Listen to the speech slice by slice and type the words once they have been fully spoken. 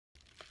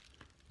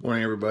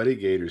Morning everybody,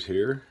 Gators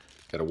here.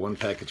 Got a one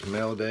package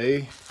mail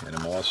day, and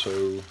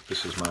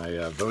this is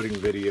my voting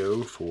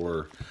video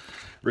for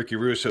Ricky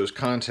Russo's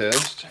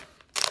contest.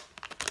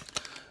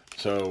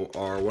 So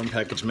our one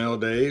package mail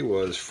day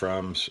was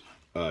from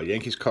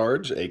Yankees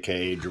Cards,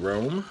 aka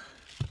Jerome.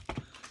 I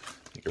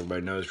think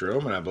everybody knows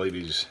Jerome, and I believe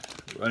he's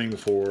running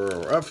for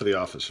or up for the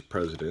office of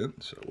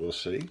president, so we'll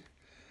see.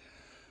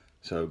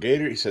 So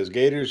Gator, he says,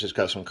 Gators, just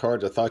got some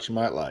cards I thought you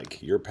might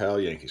like. Your pal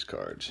Yankees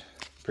Cards.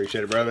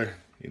 Appreciate it, brother.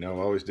 You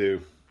know, always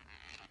do.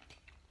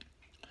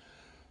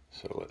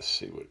 So let's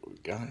see what we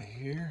got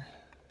here.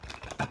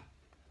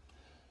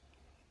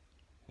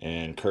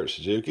 And Kurt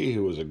Suzuki,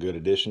 who was a good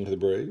addition to the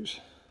Braves.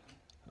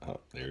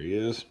 Oh, there he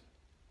is.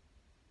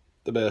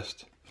 The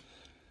best.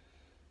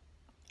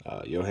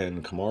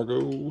 Johan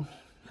Camargo,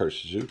 Kurt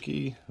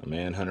Suzuki, a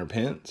man, Hunter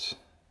Pence.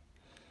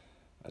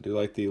 I do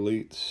like the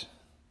elites.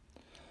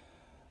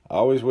 I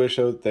always wish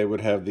that they would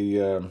have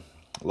the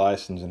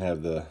license and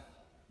have the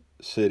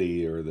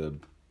city or the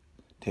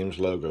team's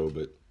logo,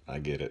 but I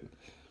get it.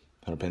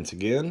 Hunter Pence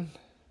again.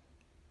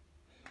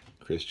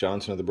 Chris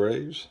Johnson of the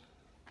Braves.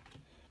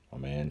 My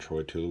man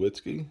Troy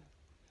Tulowitzki.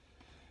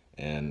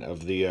 And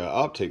of the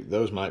optic,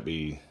 those might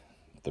be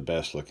the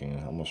best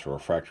looking, almost a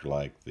refractor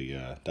like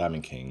the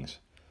Diamond Kings.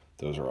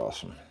 Those are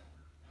awesome.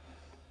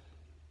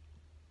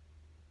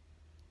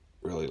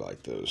 Really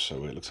like those.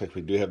 So it looks like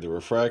we do have the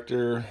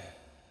refractor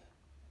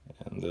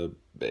and the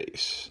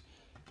base.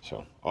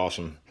 So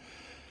awesome.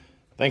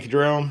 Thank you,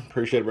 Jerome.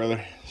 Appreciate it,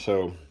 brother.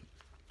 So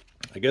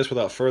I guess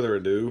without further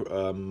ado,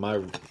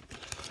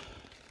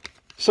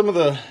 some of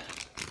the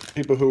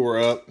people who were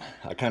up,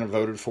 I kind of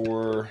voted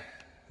for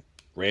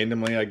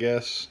randomly, I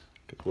guess.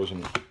 I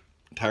wasn't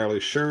entirely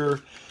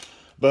sure.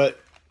 But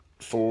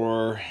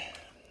for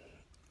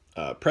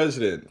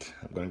president,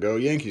 I'm going to go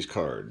Yankees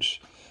Cards.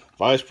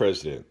 Vice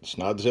president,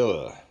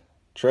 Snodzilla.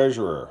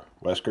 Treasurer,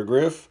 Wesker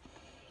Griff.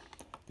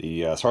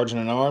 The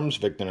Sergeant-at-Arms,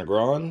 Victor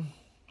Negron.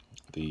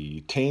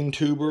 The team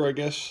tuber, I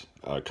guess,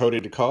 Cody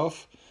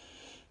DeKoff.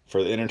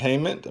 For the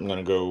entertainment, I'm going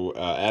to go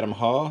Adam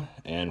Haw.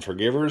 And for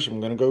givers, I'm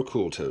going to go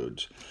Cool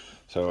Toads.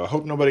 So I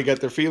hope nobody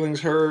got their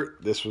feelings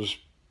hurt. This was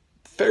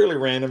fairly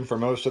random for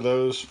most of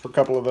those, for a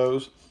couple of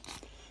those.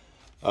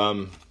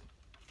 I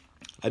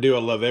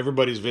love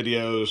everybody's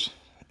videos.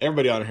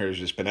 Everybody on here has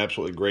just been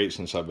absolutely great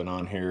since I've been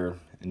on here.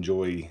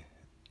 Enjoy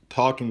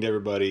talking to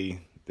everybody,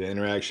 the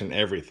interaction,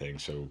 everything.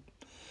 So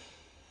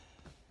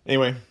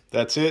anyway,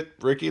 that's it.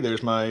 Ricky,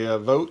 there's my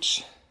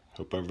votes.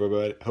 Hope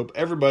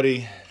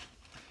everybody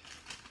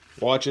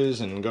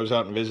watches and goes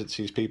out and visits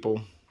these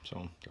people.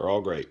 So they're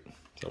all great.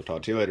 So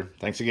talk to you later.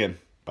 Thanks again.